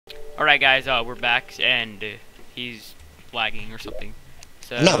Alright guys, we're back and he's lagging or something.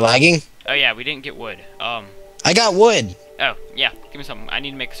 So I'm not lagging. Oh yeah, we didn't get wood. I got wood. Oh, yeah, give me some. I need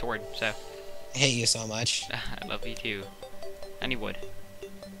to make a sword, so I hate you so much. I love you too. I need wood.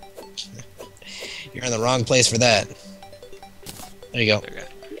 You're in the wrong place for that. There you go. There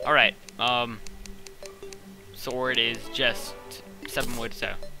we go. Alright, sword is just 7 wood,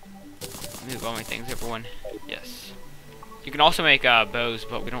 so move all my things, everyone. Yes. You can also make bows,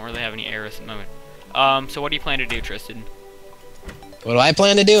 but we don't really have any arrows at the moment. So what do you plan to do, Tristan? What do I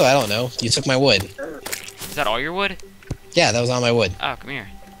plan to do? I don't know. You took my wood. Is that all your wood? Yeah, that was all my wood. Oh, come here.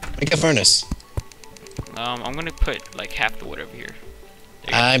 Make a furnace. I'm gonna put like half the wood over here.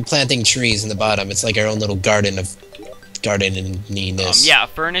 I'm planting trees in the bottom. It's like our own little garden of gardeniness. Yeah, a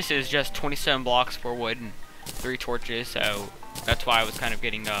furnace is just 27 blocks for wood and 3 torches, so that's why I was kind of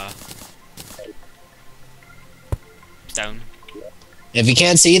getting stone. If you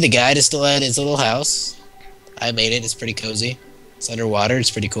can't see, the guide is still at his little house. I made it. It's pretty cozy. It's underwater. It's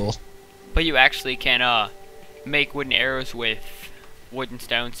pretty cool. But you actually can make wooden arrows with wood and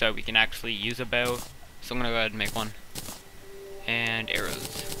stone, so we can actually use a bow. So I'm gonna go ahead and make one. And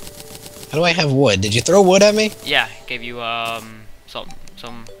arrows. How do I have wood? Did you throw wood at me? Yeah, gave you some.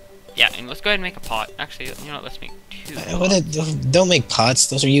 Yeah, and let's go ahead and make a pot. Actually, you know what? Let's make 2. Don't make pots.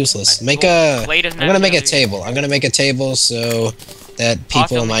 Those are useless. Make well, a. clay I'm gonna make a table. I'm gonna make a table so that Pots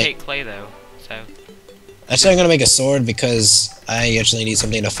people only might. take clay though, so. Actually, I'm gonna make a sword because I actually need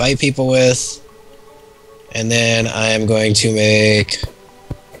something to fight people with. And then I'm going to make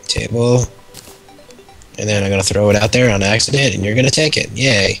a table. And then I'm gonna throw it out there on accident, and you're gonna take it.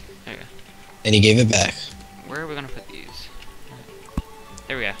 Yay! There we go. And you gave it back. Where are we gonna put these?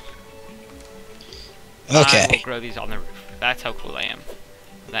 There we go. Okay. I will grow these on the roof. That's how cool I am.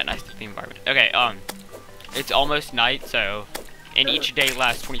 That nice to the environment. Okay, it's almost night, so, and each day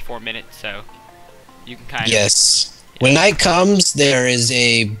lasts 24 minutes, so you can kind of. Yes. When night comes, there is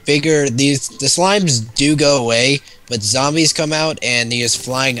a bigger. The slimes do go away, but zombies come out and they use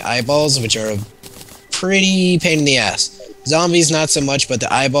flying eyeballs, which are a pretty pain in the ass. Zombies not so much, but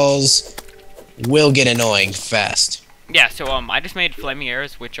the eyeballs will get annoying fast. Yeah, so I just made flaming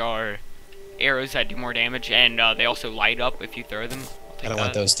arrows, which are arrows that do more damage, and they also light up if you throw them. I don't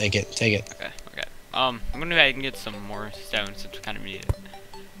want those. Take it. Take it. Okay. Okay. I'm gonna go ahead and get some more stone since we kind of need it.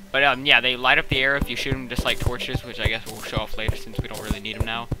 But yeah, they light up the arrow if you shoot them just like torches, which I guess we'll show off later since we don't really need them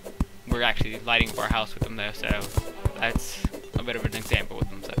now. We're actually lighting up our house with them though, so that's a bit of an example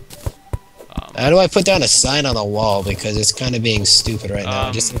with them. So. How do I put down a sign on the wall because it's kind of being stupid right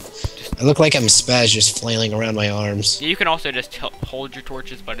now? I look like I'm Spaz just flailing around my arms. You can also just hold your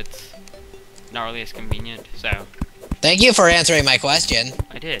torches, but it's not really as convenient. So. Thank you for answering my question.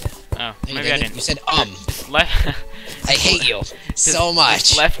 I did. Oh, no, maybe I didn't. You said Just left. I hate you so much.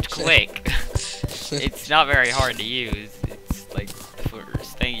 Just left click. It's not very hard to use. It's like the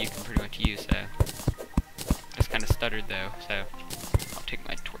first thing you can pretty much use. So. Just kind of stuttered though. So I'll take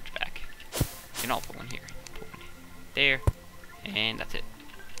my torch back. And I'll put one here. Put one there. And that's it.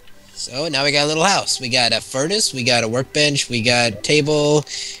 So now we got a little house. We got a furnace, we got a workbench, we got a table,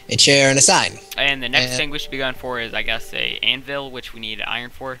 a chair, and a sign. And the next thing we should be going for is, I guess, a anvil, which we need iron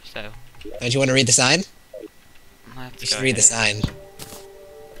for. So. Don't you want to read the sign? Let's you should read the sign.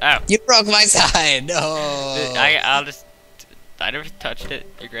 Oh. You broke my sign. No. I never touched it.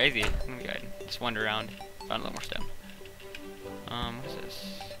 You're crazy. I'm gonna go ahead and just wander around, find a little more stone. What is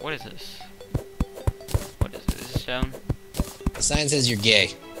this? What is this? What is this? Is this stone? The sign says you're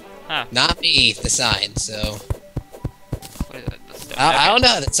gay. Huh. Not me, the sign, so. What is it? The stone. I don't know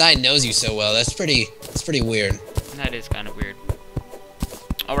how the sign knows you so well. That's pretty weird. That is kind of weird.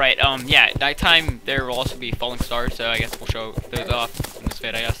 Alright, yeah, at nighttime there will also be falling stars, so I guess we'll show those off in this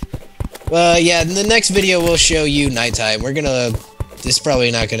vid, I guess. Well, yeah, in the next video we'll show you nighttime. This is probably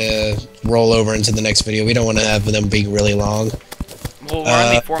not gonna roll over into the next video. We don't want to have them be really long. Well, we're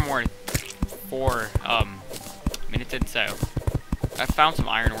only 4 minutes in, so I found some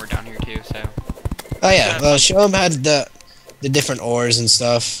iron ore down here too, so. Oh yeah, well, show them how the different ores and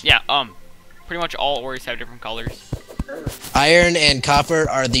stuff. Yeah, pretty much all ores have different colors. Iron and copper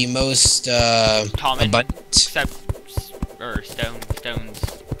are the most common, abundant. Except stones.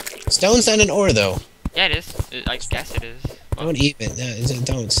 Stone's not an ore though. Yeah, it is. I guess it is. Well,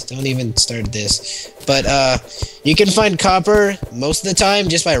 don't even start this. But you can find copper most of the time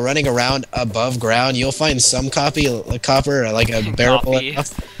just by running around above ground. You'll find some copper like a barrel.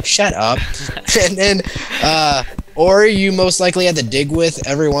 Shut up. And then ore you most likely have to dig with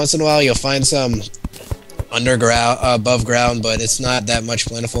every once in a while. You'll find some underground, above ground, but it's not that much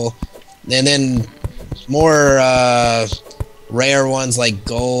plentiful. And then more rare ones like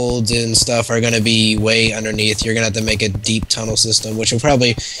gold and stuff are gonna be way underneath. You're gonna have to make a deep tunnel system, which will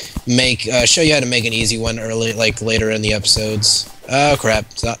probably make show you how to make an easy one early, like later in the episodes. Oh crap!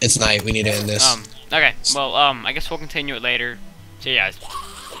 It's night. We need to end this. Okay. Well, I guess we'll continue it later. See you guys.